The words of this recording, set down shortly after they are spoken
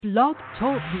Blog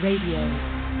Talk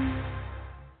Radio.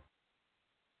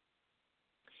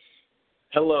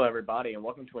 Hello, everybody, and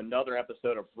welcome to another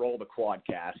episode of Roll the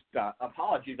Quadcast.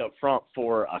 Apologies up front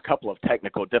for a couple of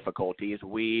technical difficulties.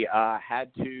 We had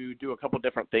to do a couple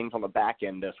different things on the back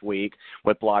end this week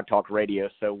with Blog Talk Radio,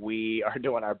 so we are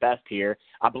doing our best here.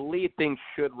 I believe things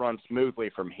should run smoothly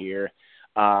from here.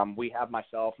 We have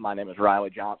myself, my name is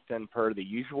Riley Johnston, per the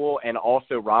usual, and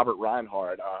also Robert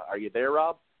Reinhardt. Are you there,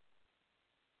 Rob?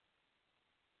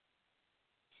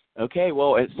 Okay,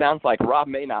 well, it sounds like Rob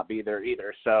may not be there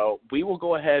either, so we will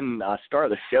go ahead and start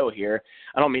the show here.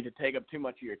 I don't mean to take up too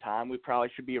much of your time. We probably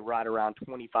should be right around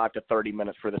 25 to 30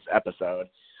 minutes for this episode.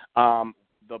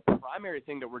 The primary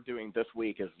thing that we're doing this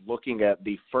week is looking at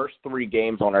the first three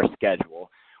games on our schedule.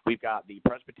 We've got the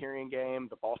Presbyterian game,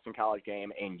 the Boston College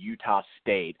game, and Utah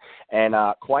State. And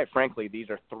quite frankly, these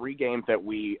are three games that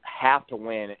we have to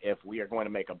win if we are going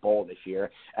to make a bowl this year.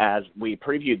 As we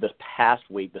previewed this past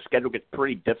week, the schedule gets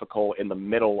pretty difficult in the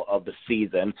middle of the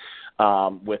season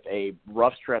with a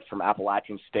rough stretch from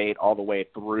Appalachian State all the way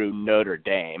through Notre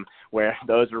Dame, where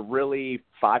those are really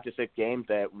 5 to 6 games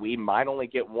that we might only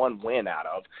get one win out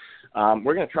of.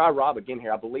 We're going to try Rob again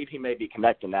here. I believe he may be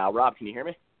connected now. Rob, can you hear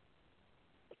me?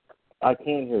 I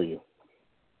can hear you.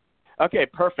 Okay,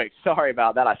 perfect. Sorry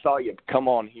about that. I saw you come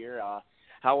on here.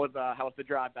 How was the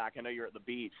drive back? I know you're at the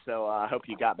beach, so I hope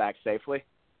you got back safely.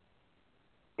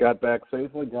 Got back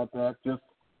safely. Got back just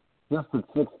at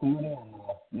 6:30.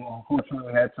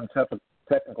 Unfortunately, we had some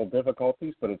technical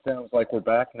difficulties, but it sounds like we're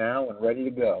back now and ready to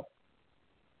go.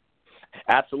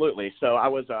 Absolutely. So I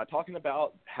was talking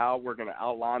about how we're going to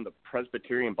outline the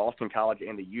Presbyterian, Boston College,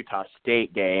 and the Utah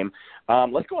State game.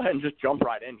 Let's go ahead and just jump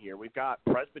right in here. We've got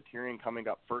Presbyterian coming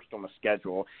up first on the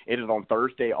schedule. It is on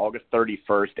Thursday, August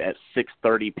 31st at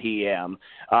 6:30 p.m.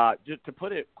 Just to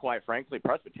put it quite frankly,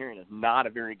 Presbyterian is not a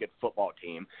very good football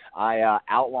team. I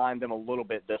outlined them a little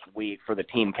bit this week for the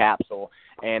team capsule,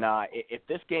 and if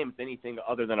this game is anything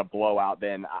other than a blowout,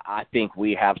 then I think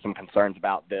we have some concerns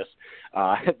about this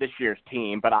year's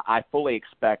team, but I fully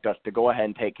expect us to go ahead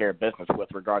and take care of business with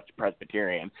regards to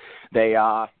Presbyterian. They,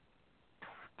 I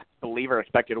believe, are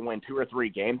expected to win 2 or 3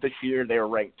 games this year. They were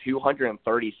ranked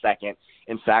 232nd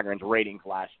in Sagarin's ratings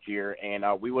last year, and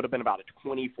we would have been about a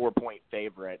 24-point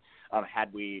favorite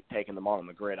had we taken them on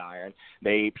the gridiron.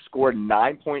 They scored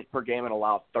 9 points per game and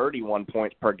allowed 31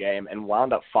 points per game and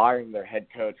wound up firing their head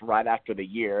coach right after the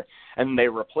year. And they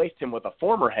replaced him with a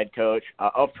former head coach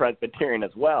of Presbyterian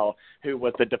as well, who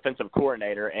was the defensive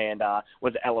coordinator and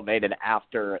was elevated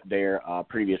after their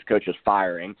previous coach's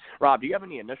firing. Rob, do you have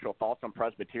any initial thoughts on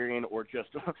Presbyterian or just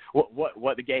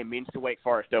what the game means to Wake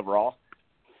Forest overall?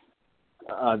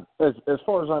 As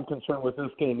far as I'm concerned with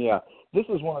this game, yeah, this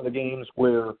is one of the games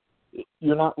where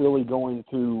you're not really going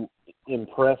to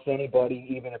impress anybody,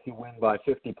 even if you win by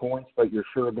 50 points, but you're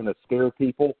sure going to scare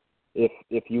people if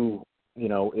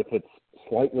it's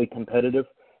slightly competitive.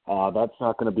 That's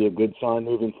not going to be a good sign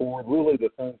moving forward. Really,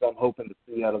 the things I'm hoping to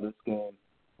see out of this game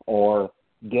are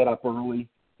get up early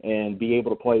and be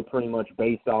able to play pretty much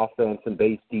base offense and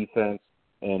base defense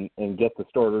and get the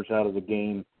starters out of the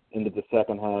game into the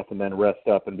second half and then rest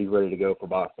up and be ready to go for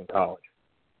Boston College.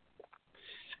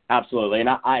 Absolutely, and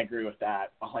I agree with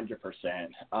that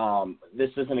 100%. This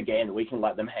isn't a game that we can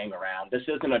let them hang around. This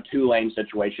isn't a two-lane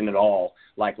situation at all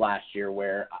like last year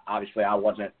where obviously I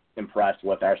wasn't impressed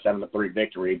with our 7-3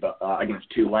 victory but against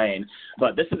Tulane.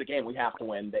 But this is a game we have to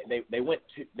win. They went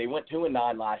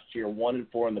 2-9 last year,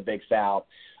 1-4 in the Big South.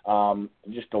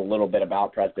 Just a little bit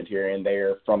about Presbyterian.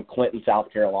 They're from Clinton, South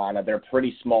Carolina. They're a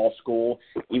pretty small school,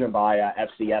 even by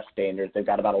FCS standards. They've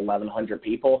got about 1,100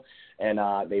 people, and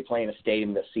they play in a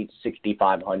stadium that seats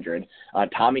 6,500.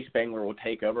 Tommy Spangler will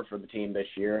take over for the team this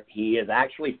year. He is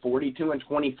actually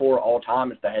 42-24 all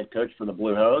time as the head coach for the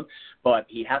Blue Hose, but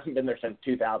he hasn't been there since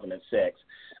 2006.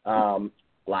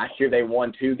 Last year they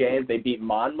won 2 games. They beat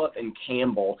Monmouth and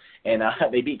Campbell, and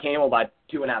they beat Campbell by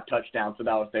 2.5 touchdowns, so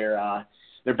that was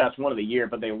their best one of the year,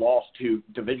 but they lost to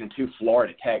Division II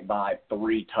Florida Tech by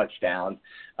 3 touchdowns.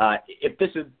 If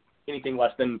this is anything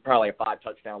less than probably a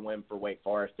 5-touchdown win for Wake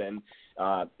Forest, then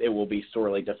it will be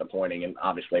sorely disappointing. And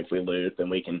obviously if we lose, then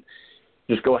we can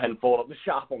just go ahead and fold up the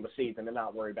shop on the season and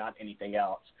not worry about anything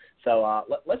else. So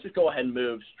let's just go ahead and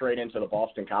move straight into the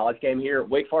Boston College game here.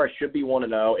 Wake Forest should be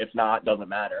 1-0. If not, doesn't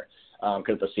matter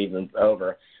because the season's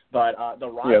over. But the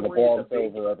rivalry the ball's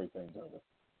over, everything's over.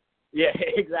 Yeah,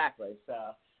 exactly. So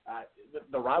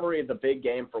the rivalry is a big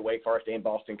game for Wake Forest and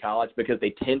Boston College because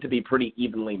they tend to be pretty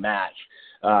evenly matched.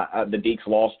 The Deacs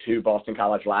lost to Boston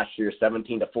College last year,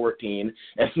 17-14,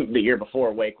 and the year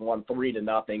before Wake won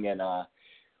 3-0, and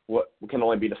what can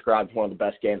only be described as one of the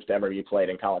best games to ever be played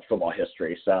in college football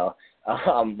history. So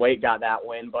Wake got that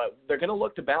win, but they're going to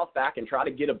look to bounce back and try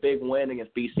to get a big win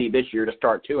against BC this year to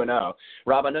start 2-0.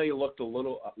 Rob, I know you looked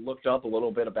up a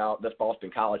little bit about this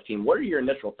Boston College team. What are your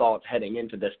initial thoughts heading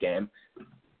into this game?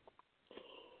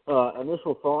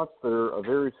 Initial thoughts, they're a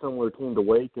very similar team to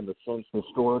Wake in the sense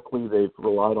historically they've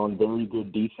relied on very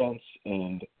good defense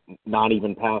and not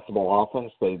even passable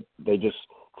offense. They just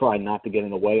try not to get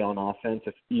in the way on offense.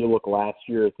 If you look last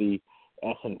year at the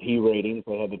S&P ratings,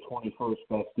 they had the 21st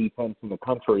best defense in the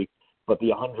country, but the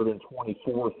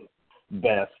 124th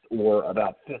best or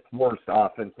about fifth worst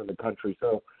offense in the country.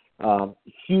 So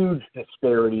huge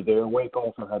disparity there. Wake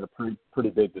also had a pretty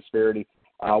big disparity.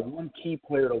 One key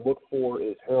player to look for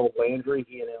is Harold Landry.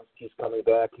 He announced he's coming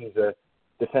back. He's a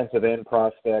defensive end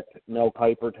prospect. Mel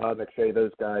Kiper, Todd McShay,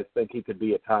 those guys think he could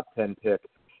be a top 10 pick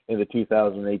in the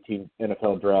 2018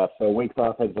 NFL draft. So Wake's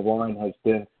offensive line has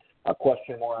been a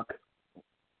question mark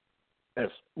as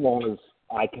long as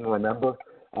I can remember.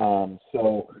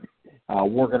 So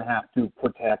we're going to have to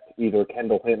protect either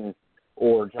Kendall Hinton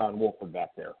or John Wolford back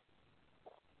there.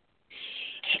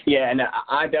 Yeah, and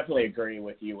I definitely agree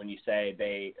with you when you say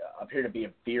they appear to be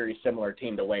a very similar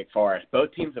team to Wake Forest.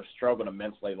 Both teams have struggled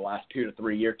immensely the last 2 to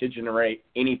 3 years to generate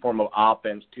any form of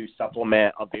offense to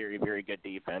supplement a very, very good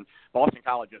defense. Boston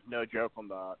College is no joke on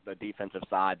the defensive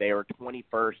side. They were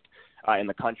 21st in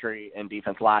the country in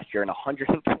defense last year and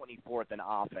 124th in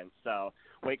offense. So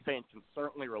Wake fans can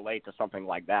certainly relate to something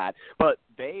like that. But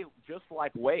they, just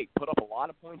like Wake, put up a lot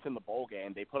of points in the bowl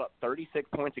game. They put up 36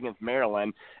 points against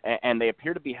Maryland, and they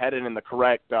appear to be headed in the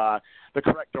correct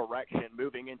direction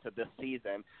moving into this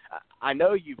season. I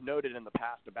know you've noted in the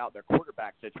past about their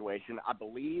quarterback situation. I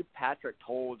believe Patrick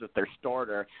Tolles is their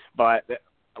starter, but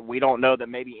we don't know that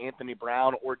maybe Anthony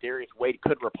Brown or Darius Wade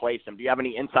could replace him. Do you have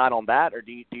any insight on that, or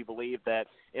do you believe that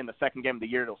in the second game of the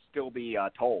year it'll still be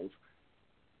Tolles?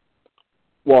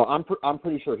 Well, I'm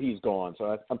pretty sure he's gone.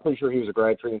 So I'm pretty sure he was a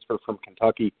grad transfer from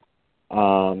Kentucky,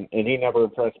 and he never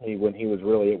impressed me when he was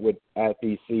really at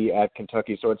BC, at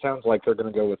Kentucky. So it sounds like they're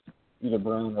going to go with either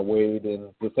Brown or Wade.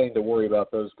 And the thing to worry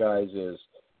about those guys is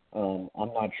I'm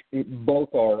not sure.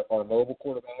 Both are mobile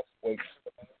quarterbacks. Wake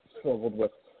struggled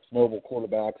with mobile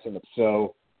quarterbacks, and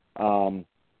so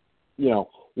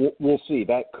we'll see.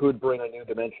 That could bring a new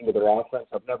dimension to their offense.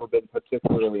 I've never been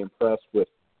particularly impressed with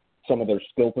some of their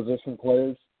skill position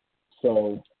players.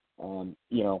 So,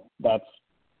 that's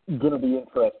going to be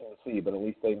interesting to see, but at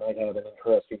least they might have an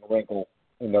interesting wrinkle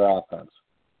in their offense.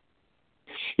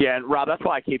 Yeah, and Rob, that's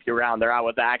why I keep you around there. I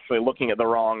was actually looking at the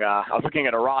wrong. I was looking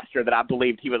at a roster that I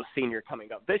believed he was a senior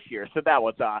coming up this year, so that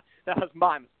was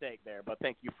my mistake there. But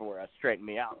thank you for straightening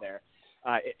me out there.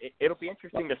 It'll be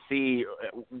interesting to see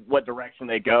what direction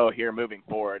they go here moving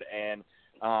forward, and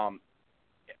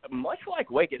much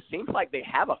like Wake, it seems like they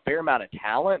have a fair amount of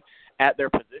talent at their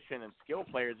position and skill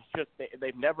players. It's just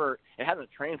it hasn't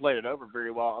translated over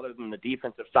very well other than the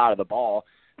defensive side of the ball.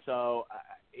 So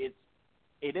it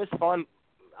is fun.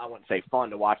 I wouldn't say fun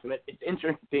to watch them. It's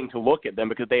interesting to look at them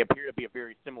because they appear to be a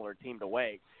very similar team to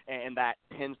Wake, and that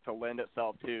tends to lend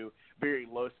itself to very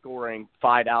low-scoring,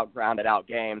 fight-out, grounded-out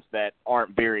games that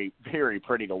aren't very, very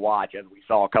pretty to watch, as we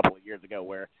saw a couple of years ago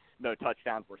where no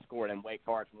touchdowns were scored and Wake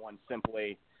Forest won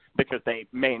simply because they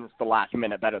managed the last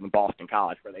minute better than Boston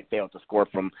College, where they failed to score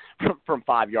from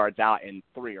 5 yards out in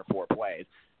 3 or 4 plays.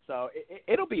 So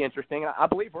it'll be interesting. I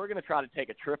believe we're going to try to take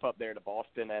a trip up there to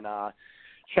Boston and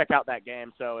check out that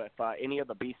game. So if any of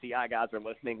the BCI guys are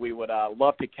listening, we would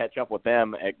love to catch up with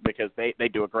them because they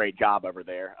do a great job over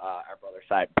there. Our brother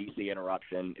site, BC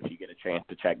Interruption, if you get a chance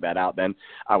to check that out, then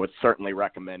I would certainly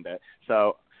recommend it.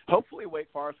 So hopefully Wake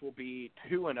Forest will be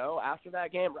 2-0 after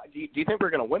that game. Do you think we're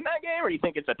going to win that game, or do you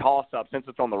think it's a toss-up since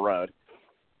it's on the road?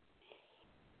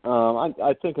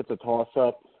 I think it's a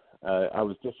toss-up. I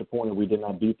was disappointed we did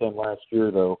not beat them last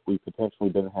year, though we potentially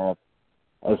didn't have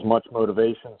as much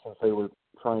motivation since they were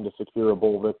trying to secure a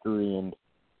bowl victory, and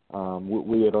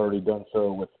we had already done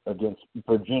so against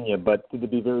Virginia. But to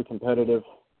be very competitive,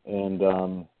 and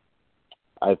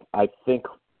I think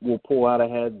we'll pull out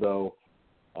ahead, though.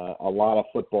 A lot of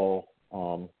football,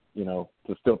 to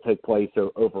still take place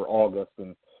over August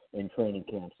and in training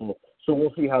camp. So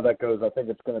we'll see how that goes. I think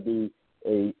it's going to be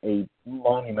a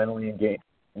monumentally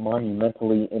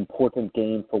important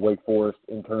game for Wake Forest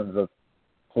in terms of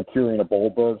securing a bowl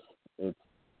berth. It's,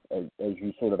 as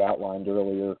you sort of outlined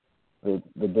earlier,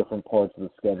 the different parts of the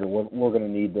schedule. We're going to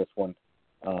need this one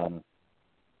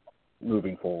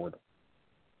moving forward.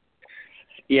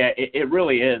 Yeah, it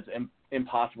really is. And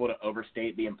impossible to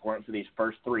overstate the importance of these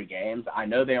first three games. I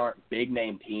know they aren't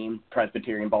big-name teams,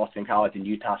 Presbyterian, Boston College, and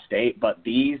Utah State, but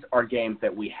these are games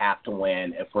that we have to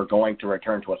win if we're going to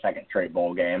return to a second straight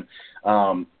bowl game.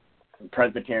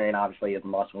 Presbyterian obviously is a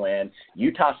must-win.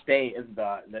 Utah State is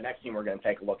the next team we're going to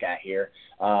take a look at here.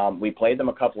 We played them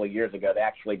a couple of years ago. They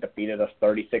actually defeated us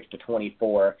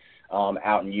 36-24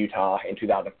 out in Utah in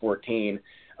 2014.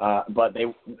 But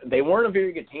they weren't a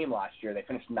very good team last year. They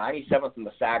finished 97th in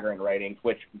the Sagarin ratings,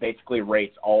 which basically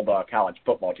rates all the college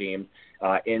football teams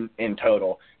in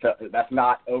total. So that's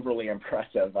not overly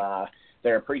impressive.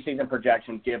 Their preseason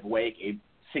projections give Wake a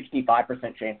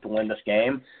 65% chance to win this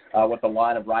game with a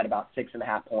line of right about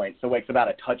 6.5 points. So Wake's about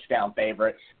a touchdown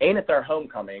favorite. And at their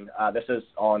homecoming, this is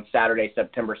on Saturday,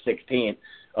 September 16th,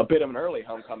 a bit of an early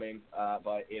homecoming,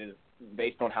 but it is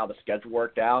based on how the schedule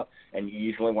worked out, and you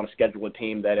usually want to schedule a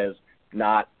team that is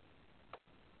not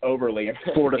overly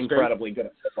incredibly good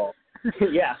at football.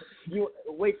 Yeah,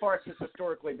 Wake Forest has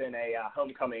historically been a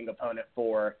homecoming opponent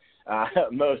for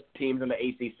most teams in the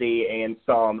ACC and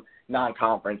some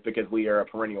non-conference because we are a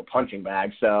perennial punching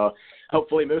bag. So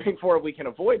hopefully moving forward we can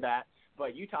avoid that.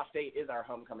 But Utah State is our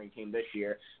homecoming team this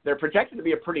year. They're projected to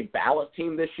be a pretty balanced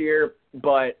team this year,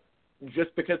 but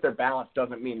just because they're balanced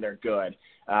doesn't mean they're good.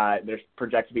 They're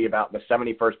projected to be about the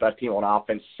 71st best team on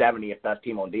offense, 70th best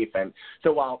team on defense.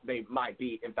 So while they might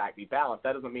in fact be balanced,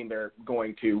 that doesn't mean they're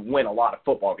going to win a lot of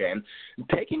football games.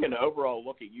 Taking an overall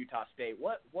look at Utah State,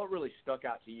 what really stuck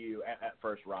out to you at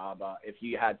first, Rob, if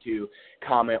you had to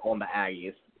comment on the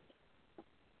Aggies?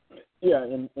 Yeah,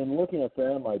 in looking at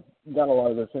them, I got a lot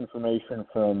of this information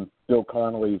from Bill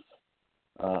Connolly's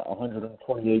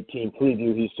 128-team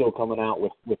preview. He's still coming out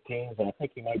with teams, and I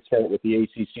think he might start with the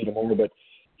ACC tomorrow, but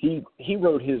he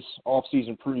wrote his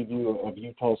off-season preview of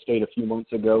Utah State a few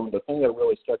months ago. The thing that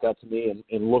really stuck out to me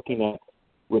in looking at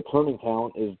returning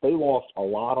talent is they lost a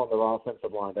lot on their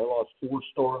offensive line. They lost 4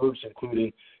 starters,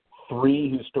 including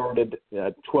 3 who started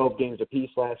 12 games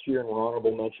apiece last year and were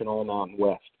honorable mention all Mountain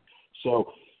West.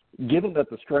 So given that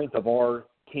the strength of our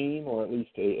team, or at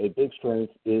least a big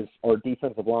strength, is our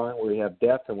defensive line, where we have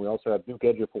depth, and we also have Duke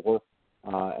Ejiofor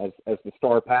as the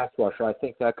star pass rusher, I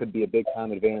think that could be a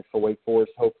big-time advantage for Wake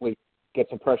Forest. Hopefully get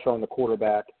some pressure on the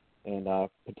quarterback and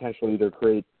potentially either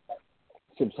create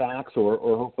some sacks or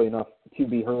hopefully enough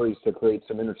QB hurries to create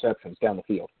some interceptions down the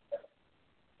field.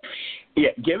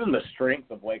 Yeah, given the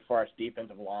strength of Wake Forest's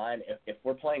defensive line, if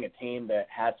we're playing a team that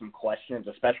has some questions,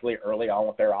 especially early on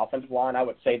with their offensive line, I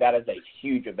would say that is a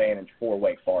huge advantage for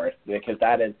Wake Forest because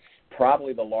that is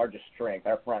probably the largest strength.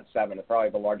 Our front seven is probably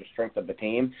the largest strength of the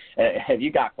team. And if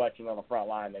you got questions on the front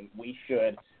line, then we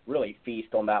should really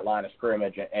feast on that line of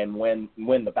scrimmage and win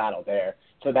the battle there.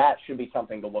 So that should be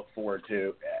something to look forward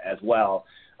to as well.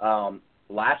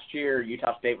 Last year,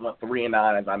 Utah State went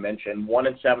 3-9, as I mentioned,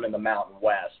 1-7 in the Mountain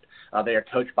West. They are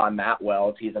coached by Matt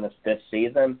Wells. He's in his 5th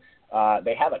season.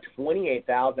 They have a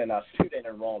 28,000 student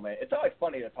enrollment. It's always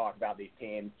funny to talk about these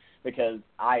teams because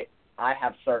I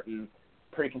have certain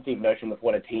preconceived notions of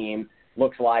what a team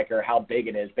looks like or how big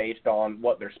it is based on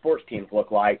what their sports teams look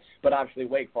like. But obviously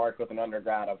Wake Forest with an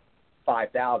undergrad of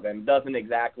 5,000 doesn't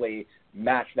exactly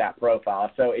match that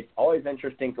profile. So it's always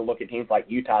interesting to look at teams like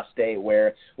Utah State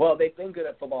where, well, they've been good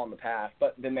at football in the past,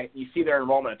 but then you see their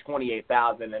enrollment of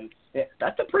 28,000, and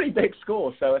that's a pretty big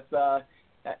school. So it's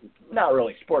not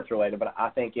really sports related, but I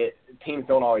think teams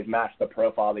don't always match the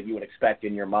profile that you would expect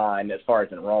in your mind as far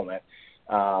as enrollment.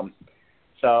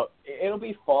 So it'll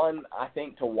be fun, I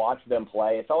think, to watch them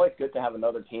play. It's always good to have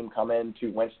another team come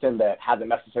into Winston that hasn't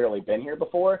necessarily been here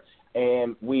before.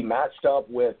 And we matched up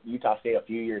with Utah State a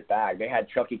few years back. They had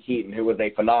Chucky Keaton, who was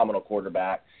a phenomenal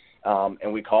quarterback,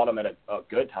 and we caught him at a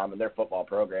good time in their football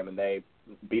program, and they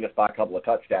beat us by a couple of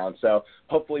touchdowns. So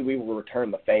hopefully we will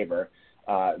return the favor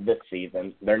this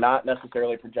season. They're not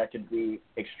necessarily projected to be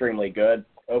extremely good,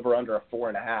 over under a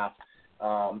 4.5.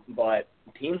 But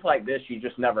teams like this, you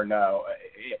just never know.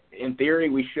 In theory,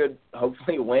 we should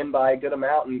hopefully win by a good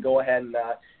amount and go ahead and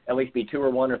at least be 2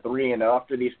 or 1 or 3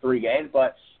 after these 3 games.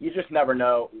 But you just never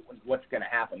know what's going to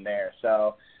happen there.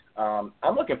 So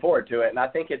I'm looking forward to it, and I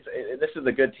think this is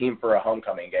a good team for a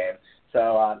homecoming game.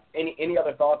 So any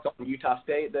other thoughts on Utah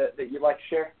State that you'd like to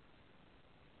share?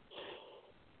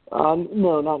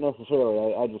 No, not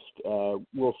necessarily. I just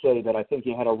will say that I think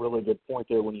you had a really good point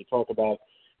there when you talk about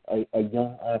a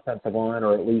young offensive line,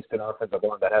 or at least an offensive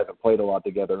line that hasn't played a lot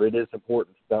together. It is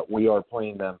important that we are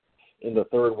playing them in the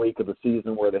 3rd week of the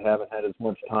season where they haven't had as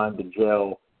much time to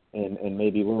gel and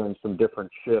maybe learn some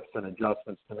different shifts and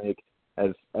adjustments to make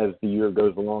as the year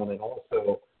goes along. And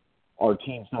also, our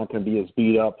team's not going to be as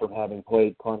beat up from having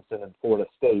played Clemson and Florida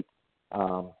State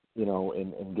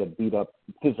and get beat up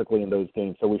physically in those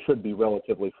games. So we should be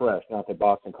relatively fresh. Not that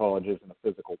Boston College isn't a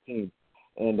physical team.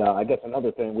 And I guess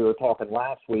another thing, we were talking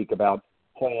last week about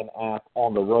playing App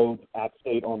on the road, App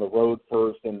State on the road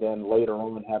first, and then later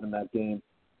on having that game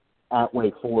at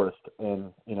Wake Forest,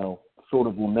 and sort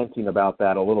of lamenting about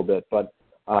that a little bit. But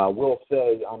we'll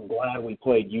say I'm glad we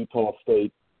played Utah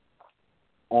State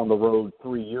on the road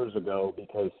 3 years ago,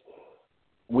 because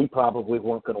we probably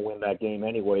weren't going to win that game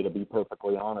anyway, to be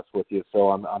perfectly honest with you. So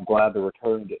I'm glad the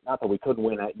return game, not that we couldn't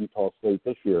win at Utah State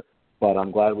this year, but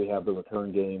I'm glad we have the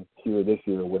return game here this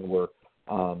year when we're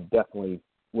definitely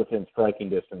within striking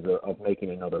distance of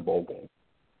making another bowl game.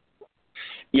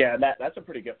 Yeah, that's a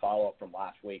pretty good follow-up from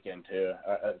last weekend, too.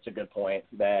 It's a good point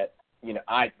that,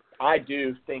 I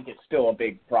do think it's still a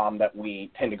big problem that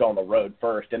we tend to go on the road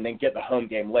first and then get the home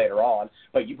game later on.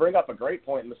 But you bring up a great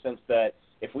point in the sense that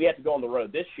if we had to go on the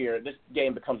road this year, this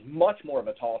game becomes much more of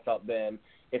a toss-up than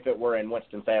if it were in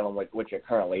Winston-Salem, which it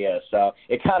currently is. So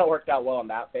it kind of worked out well in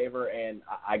that favor, and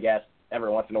I guess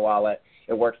every once in a while it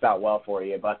works out well for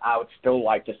you. But I would still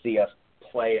like to see us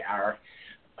play our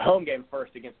home game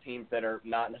first against teams that are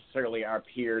not necessarily our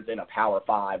peers in a Power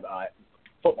 5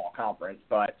 football conference,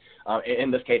 but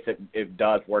in this case it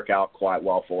does work out quite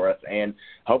well for us, and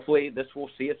hopefully this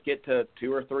will see us get to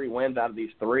 2 or 3 wins out of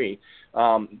these 3.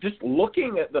 Just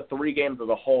looking at the 3 games as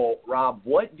a whole, Rob,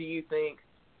 what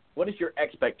is your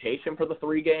expectation for the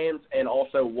 3 games, and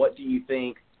also what do you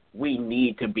think we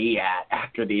need to be at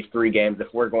after these 3 games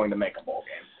if we're going to make a bowl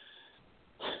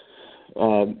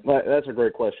game? That's a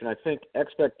great question. I think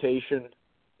expectation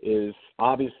is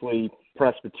obviously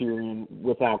Presbyterian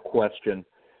without question.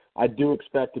 I do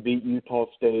expect to beat Utah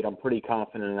State. I'm pretty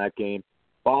confident in that game.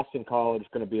 Boston College is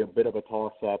going to be a bit of a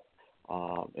toss-up,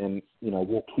 and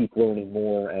we'll keep learning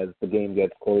more as the game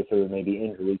gets closer. Maybe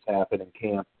injuries happen in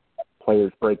camp,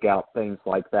 players break out, things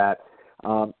like that.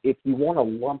 If you want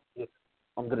to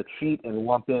I'm going to cheat and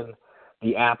lump in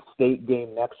the App State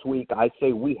game next week. I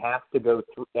say we have to go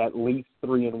at least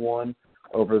 3-1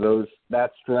 over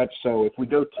that stretch. So if we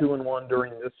go 2-1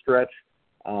 during this stretch,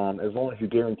 as long as you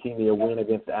guarantee me a win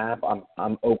against App,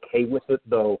 I'm okay with it.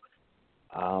 Though,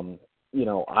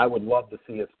 I would love to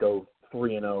see us go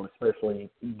 3-0, especially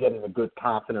getting a good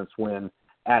confidence win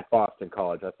at Boston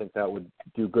College. I think that would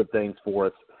do good things for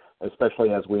us, especially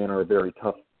as we enter a very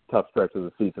tough stretch of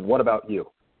the season. What about you?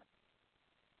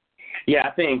 Yeah,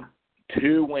 I think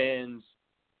 2 wins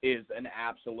is an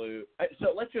absolute.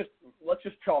 So let's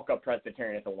just chalk up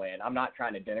Presbyterian as a win. I'm not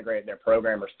trying to denigrate their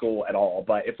program or school at all,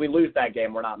 but if we lose that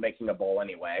game, we're not making a bowl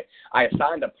anyway. I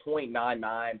assigned a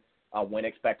 .99 win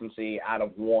expectancy out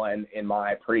of 1 in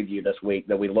my preview this week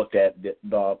that we looked at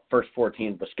the first 4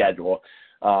 teams of the schedule.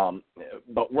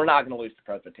 But we're not going to lose to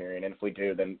Presbyterian, and if we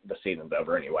do, then the season's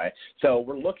over anyway. So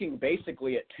we're looking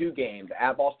basically at 2 games,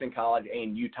 at Boston College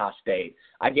and Utah State.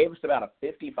 I gave us about a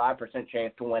 55%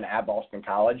 chance to win at Boston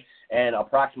College and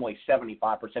approximately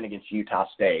 75% against Utah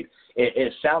State.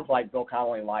 It sounds like Bill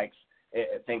Connolly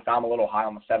thinks I'm a little high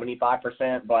on the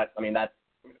 75%, but, I mean, that's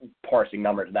parsing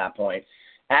numbers at that point.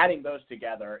 Adding those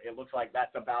together, it looks like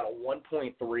that's about a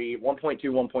 1.2, 1.3,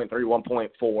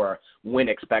 1.4 win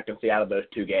expectancy out of those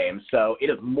 2 games. So it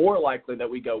is more likely that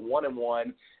we go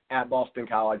 1-1 at Boston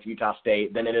College, Utah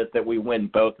State, than it is that we win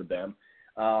both of them.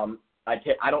 I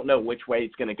don't know which way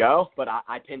it's going to go, but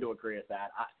I tend to agree with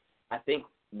that. I think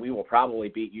we will probably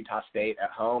beat Utah State at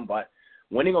home, but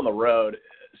winning on the road,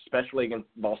 especially against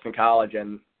Boston College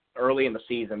and early in the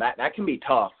season, that can be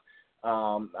tough.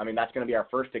 I mean, that's going to be our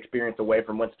first experience away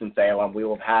from Winston-Salem. We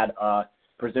will have had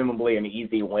presumably an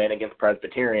easy win against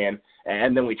Presbyterian,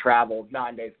 and then we travel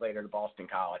 9 days later to Boston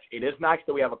College. It is nice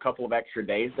that we have a couple of extra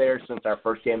days there since our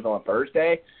first game's on a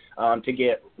Thursday to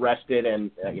get rested and,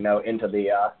 into the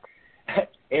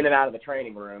in and out of the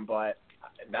training room. But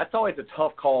that's always a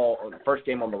tough call on the first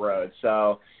game on the road.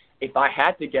 So if I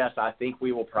had to guess, I think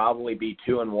we will probably be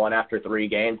 2-1 after 3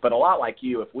 games. But a lot like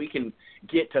you, if we can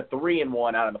get to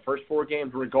 3-1 out of the first 4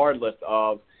 games, regardless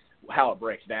of how it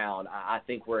breaks down, I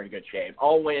think we're in good shape.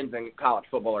 All wins in college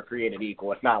football are created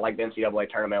equal. It's not like the NCAA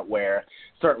tournament where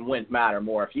certain wins matter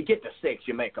more. If you get to 6,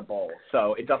 you make a bowl.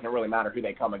 So it doesn't really matter who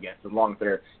they come against as long as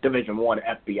they're Division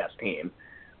I FBS team.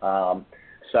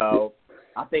 So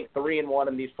I think 3-1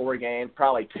 in these 4 games,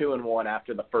 probably 2-1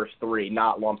 after the first 3,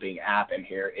 not lumping App in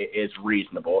here, is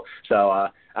reasonable. So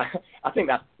I think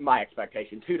that's my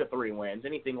expectation, 2 to 3 wins.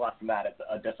 Anything less than that is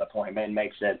a disappointment and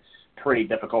makes it pretty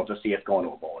difficult to see us going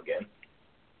to a bowl again.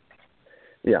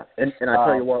 Yeah, and I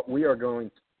tell you what, we are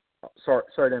going –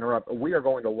 sorry to interrupt. We are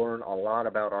going to learn a lot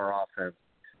about our offense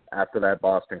after that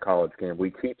Boston College game.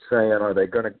 We keep saying, are they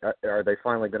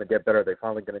finally going to get better? Are they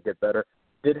finally going to get better?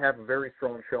 Did have a very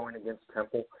strong showing against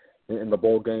Temple in the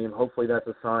bowl game. Hopefully that's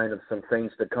a sign of some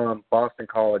things to come. Boston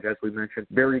College, as we mentioned,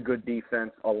 very good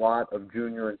defense, a lot of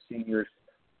junior and seniors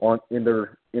in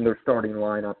their starting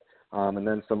lineup, and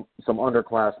then some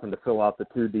underclassmen to fill out the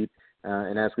two deep.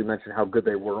 And as we mentioned, how good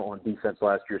they were on defense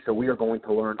last year. So we are going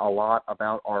to learn a lot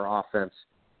about our offense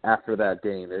after that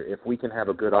game. If we can have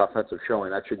a good offensive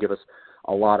showing, that should give us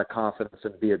a lot of confidence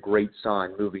and be a great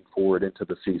sign moving forward into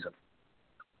the season.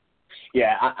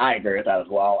 Yeah, I agree with that as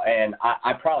well. And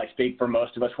I probably speak for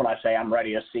most of us when I say I'm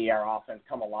ready to see our offense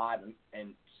come alive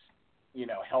and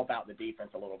help out the defense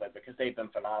a little bit, because they've been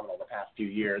phenomenal the past few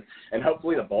years. And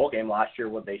hopefully the bowl game last year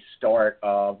was a start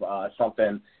of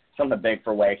something big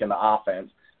for Wake in the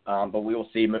offense. But we will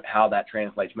see how that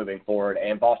translates moving forward.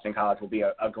 And Boston College will be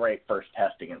a great first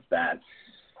test against that.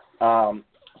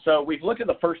 So we've looked at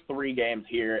the first three games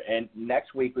here, and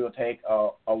next week we will take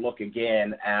a look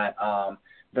again at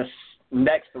the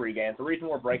next three games. The reason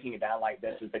we're breaking it down like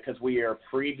this is because we are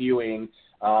previewing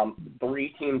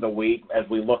three teams a week as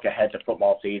we look ahead to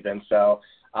football season. So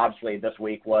obviously this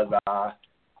week was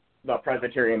the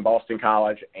Presbyterian, Boston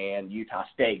College, and Utah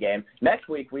State game. Next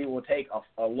week we will take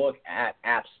a look at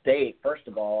App State, first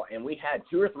of all, and we had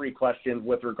 2 or 3 questions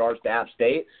with regards to App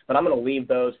State, but I'm going to leave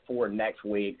those for next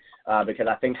week because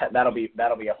I think that'll be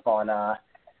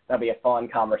a fun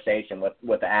conversation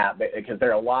with the App, because there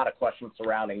are a lot of questions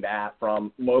surrounding that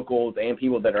from locals and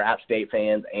people that are App State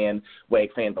fans and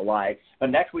Wake fans alike.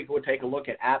 But next week we'll take a look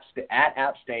at App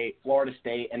State, Florida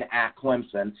State, and at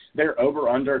Clemson. Their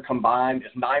over-under combined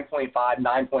is 9.5,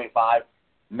 9.5,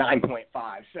 9.5.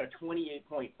 So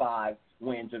 28.5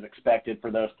 wins is expected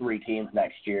for those three teams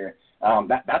next year.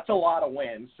 That's a lot of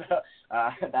wins.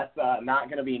 That's not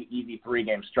going to be an easy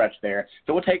 3-game stretch there.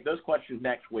 So we'll take those questions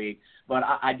next week. But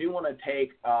I do want to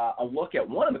take a look at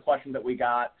one of the questions that we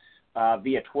got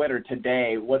via Twitter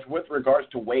today was with regards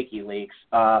to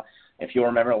WikiLeaks. If you'll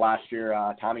remember last year,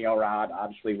 Tommy Elrod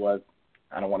obviously was,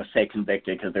 I don't want to say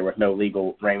convicted because there was no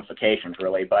legal ramifications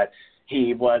really, but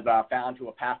he was found to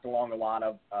have passed along a lot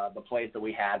of the plays that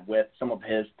we had with some of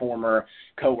his former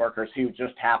coworkers who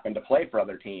just happened to play for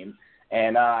other teams.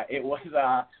 And it was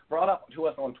brought up to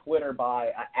us on Twitter by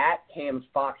at Cam's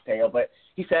Foxtail, but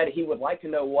he said he would like to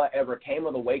know whatever came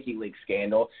of the WikiLeaks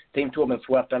scandal. Seemed to have been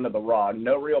swept under the rug.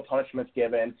 No real punishments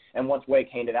given, and once Wake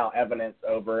handed out evidence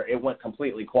over, it went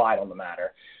completely quiet on the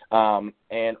matter.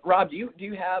 And Rob, do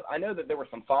you have? I know that there were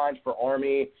some fines for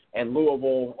Army and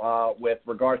Louisville with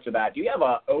regards to that. Do you have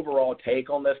an overall take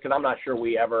on this? Because I'm not sure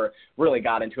we ever really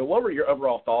got into it. What were your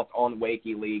overall thoughts on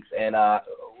WikiLeaks and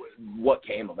what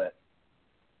came of it?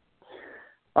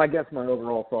 I guess my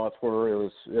overall thoughts were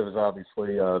it was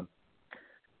obviously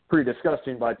pretty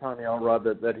disgusting by Tommy Elrod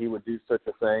that he would do such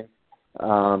a thing,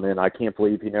 and I can't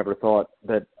believe he never thought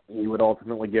that he would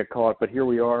ultimately get caught. But here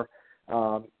we are.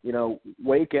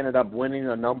 Wake ended up winning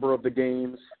a number of the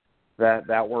games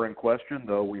that were in question,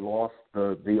 though we lost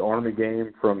the Army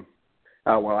game from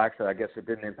actually, I guess it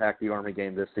didn't impact the Army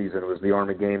game this season. It was the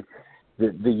Army game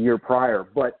the year prior.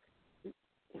 But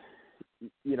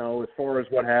as far as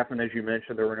what happened, as you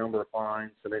mentioned, there were a number of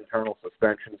fines, some internal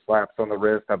suspensions, slaps on the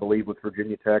wrist. I believe with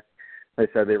Virginia Tech, they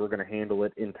said they were going to handle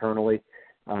it internally.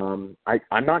 I'm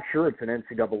not sure it's an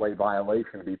NCAA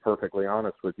violation, to be perfectly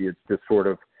honest with you. It's just sort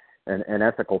of an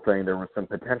ethical thing. There was some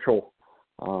potential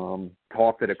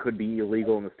talk that it could be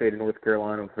illegal in the state of North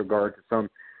Carolina with regard to some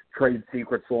trade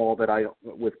secrets law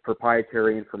with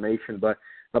proprietary information. But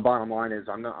the bottom line is,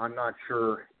 I'm not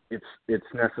sure it's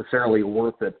necessarily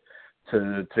worth it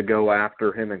to go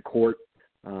after him in court.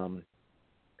 What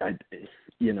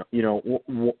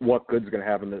good's going to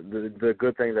happen? The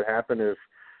good thing that happened is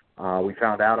we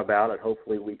found out about it.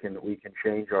 Hopefully we can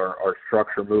change our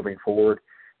structure moving forward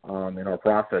in our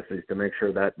processes to make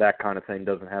sure that kind of thing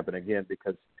doesn't happen again,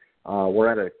 because we're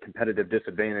at a competitive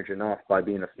disadvantage enough by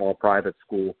being a small private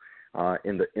school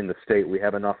in the state. We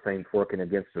have enough things working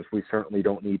against us. We certainly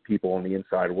don't need people on the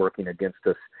inside working against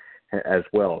us as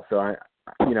well. So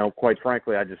quite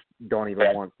frankly, I just don't even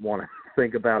want to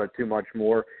think about it too much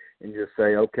more and just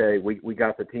say, okay, we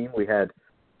got the team. We had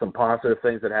some positive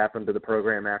things that happened to the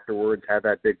program afterwards, had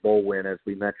that big bowl win, as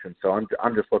we mentioned. So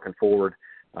I'm just looking forward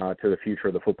to the future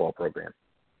of the football program.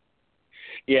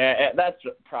 Yeah, that's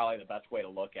probably the best way to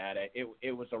look at it.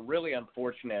 It was a really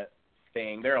unfortunate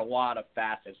thing. There are a lot of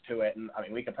facets to it, and I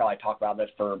mean, we could probably talk about this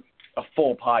for a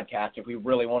full podcast if we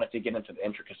really wanted to get into the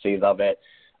intricacies of it.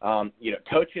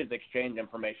 Coaches exchange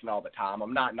information all the time.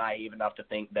 I'm not naive enough to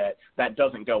think that that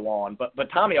doesn't go on.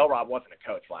 But Tommy Elrod wasn't a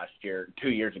coach last year, 2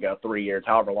 years ago, 3 years,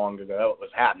 however long ago it was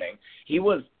happening. He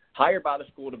was hired by the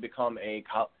school to become a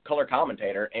color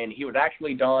commentator, and he was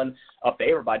actually done a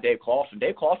favor by Dave Clawson.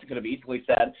 Dave Clawson could have easily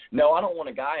said, no, I don't want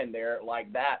a guy in there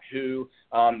like that who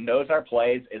knows our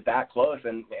plays, is that close,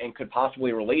 and could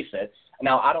possibly release it.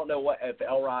 Now, I don't know if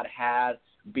Elrod had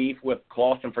beef with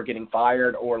Clawson for getting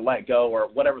fired or let go or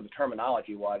whatever the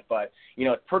terminology was, but,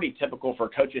 it's pretty typical for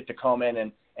coaches to come in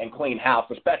and clean house,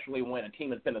 especially when a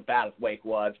team has been as bad as Wake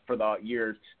was for the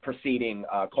years preceding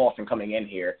Clawson coming in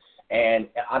here. And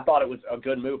I thought it was a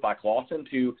good move by Clawson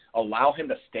to allow him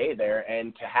to stay there,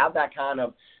 and to have that kind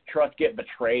of trust get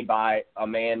betrayed by a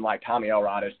man like Tommy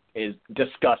Elrod is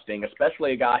disgusting,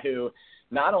 especially a guy who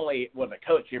not only was a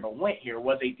coach here but went here,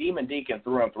 was a demon deacon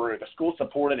through and through. The school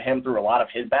supported him through a lot of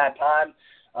his bad time,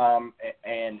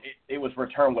 and it was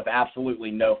returned with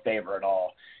absolutely no favor at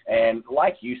all. And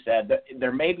like you said,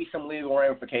 there may be some legal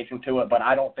ramification to it, but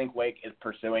I don't think Wake is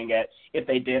pursuing it. If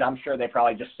they did, I'm sure they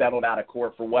probably just settled out of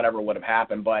court for whatever would have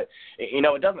happened. But,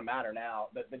 it doesn't matter now.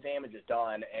 The damage is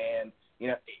done. And,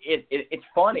 it's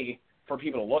funny for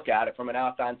people to look at it from an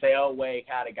outside and say, oh, Wake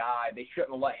had a guy, they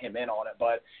shouldn't have let him in on it.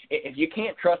 But if you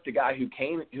can't trust a guy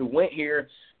who went here,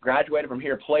 graduated from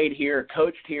here, played here,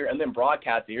 coached here, and then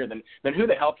broadcasted here, then who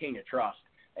the hell can you trust?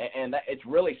 And it's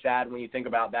really sad when you think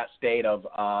about that state of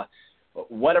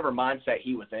whatever mindset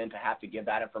he was in, to have to give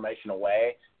that information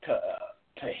away to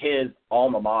his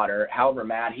alma mater, however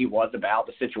mad he was about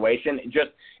the situation.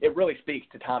 It really speaks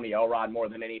to Tommy Elrod more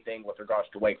than anything with regards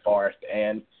to Wake Forest.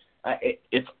 And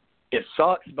it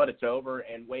sucks, but it's over,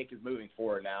 and Wake is moving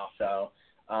forward now. So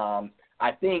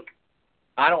I think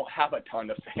I don't have a ton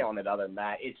to say on it other than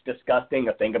that. It's disgusting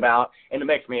to think about, and it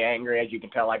makes me angry. As you can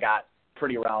tell, I got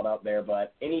pretty riled up there.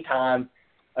 But anytime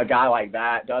a guy like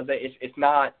that does it, it's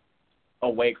not a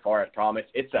Wake Forest problem.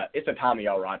 It's a Tommy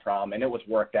Elrod problem, and it was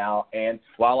worked out. And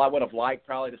while I would have liked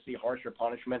probably to see harsher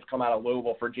punishments come out of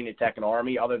Louisville, Virginia Tech, and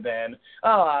Army, other than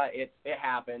it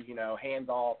happened, hands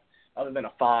off, other than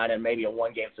a fine and maybe a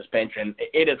one-game suspension,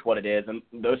 it is what it is, and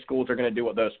those schools are going to do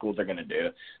what those schools are going to do.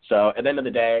 So at the end of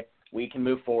the day, we can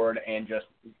move forward and just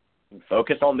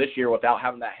focus on this year without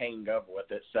having that hanging over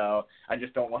with it. So I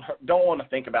just don't want to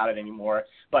think about it anymore.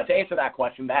 But to answer that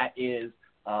question,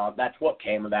 that's what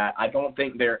came of that. I don't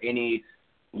think there are any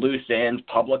loose ends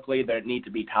publicly that need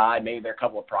to be tied. Maybe there are a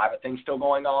couple of private things still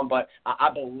going on, but I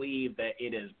believe that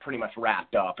it is pretty much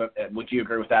wrapped up. Would you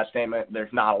agree with that statement?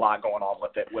 There's not a lot going on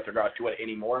with it with regards to it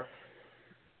anymore.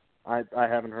 I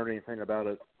haven't heard anything about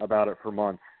it for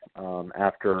months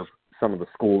after some of the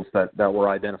schools that were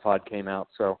identified came out.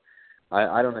 So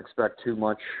I don't expect too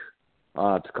much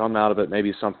to come out of it.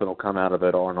 Maybe something will come out of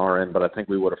it on our end, but I think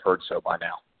we would have heard so by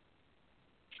now.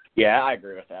 Yeah, I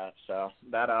agree with that. So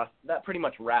that pretty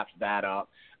much wraps that up.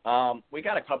 We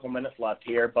got a couple minutes left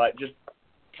here, but just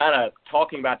kind of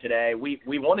talking about today, we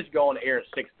wanted to go on air at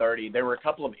 6:30. There were a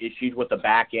couple of issues with the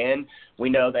back end. We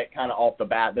know that kind of off the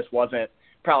bat, this wasn't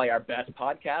probably our best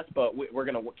podcast, but we're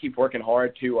going to keep working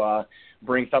hard to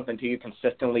bring something to you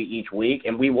consistently each week.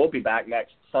 And we will be back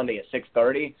next Sunday at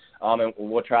 6:30, and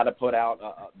we'll try to put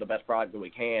out the best product that we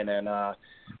can. And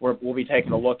we'll be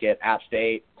taking a look at App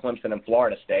State, Clemson, and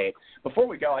Florida State. Before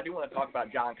we go, I do want to talk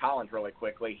about John Collins really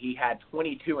quickly. He had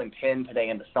 22-10 today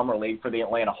in the Summer League for the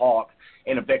Atlanta Hawks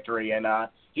in a victory, and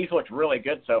he's looked really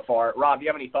good so far. Rob, do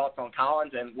you have any thoughts on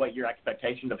Collins and what your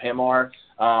expectations of him are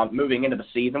moving into the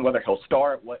season, whether he'll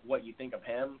start, what you think of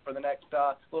him for the next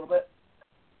little bit?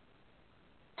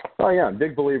 Oh, yeah, I'm a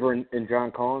big believer in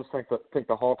John Collins. I think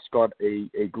the Hawks got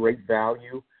a great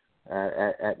value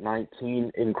at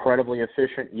 19, incredibly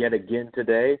efficient yet again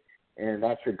today, and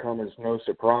that should come as no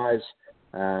surprise.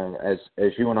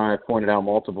 As you and I have pointed out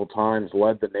multiple times,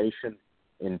 led the nation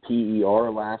in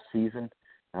PER last season.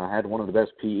 Had one of the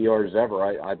best PERs ever,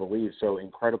 I believe. So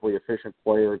incredibly efficient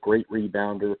player, great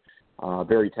rebounder,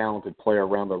 very talented player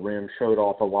around the rim, showed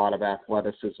off a lot of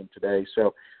athleticism today.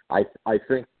 So I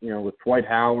think, with Dwight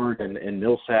Howard and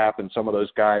Millsap and some of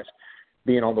those guys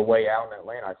being on the way out in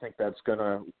Atlanta, I think that's going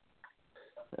to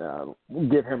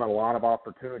give him a lot of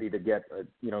opportunity to get,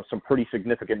 some pretty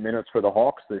significant minutes for the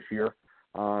Hawks this year.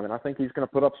 And I think he's going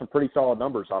to put up some pretty solid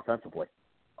numbers offensively.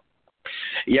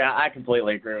 Yeah, I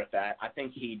completely agree with that. I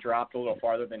think he dropped a little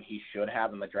farther than he should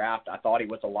have in the draft. I thought he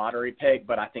was a lottery pick,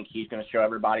 but I think he's going to show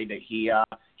everybody that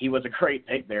he was a great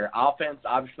pick there. Offense,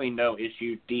 obviously no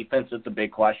issue. Defense is the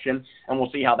big question, and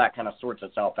we'll see how that kind of sorts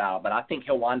itself out. But I think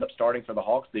he'll wind up starting for the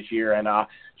Hawks this year and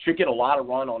should get a lot of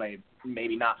run on a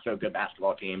maybe not so good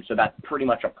basketball team. So that's pretty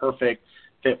much a perfect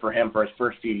fit for him for his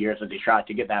first few years as he tries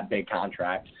to get that big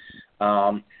contract.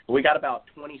 We got about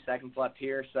 20 seconds left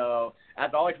here, so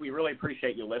as always, we really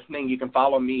appreciate you listening. You can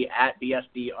follow me at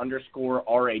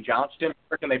BSD_RA Johnston.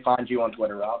 Where can they find you on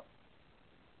Twitter, Rob?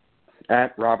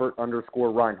 At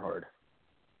Robert_Reinhard.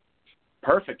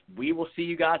 Perfect. We will see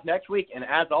you guys next week, and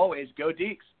as always, go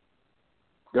Deeks.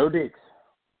 Go Deeks.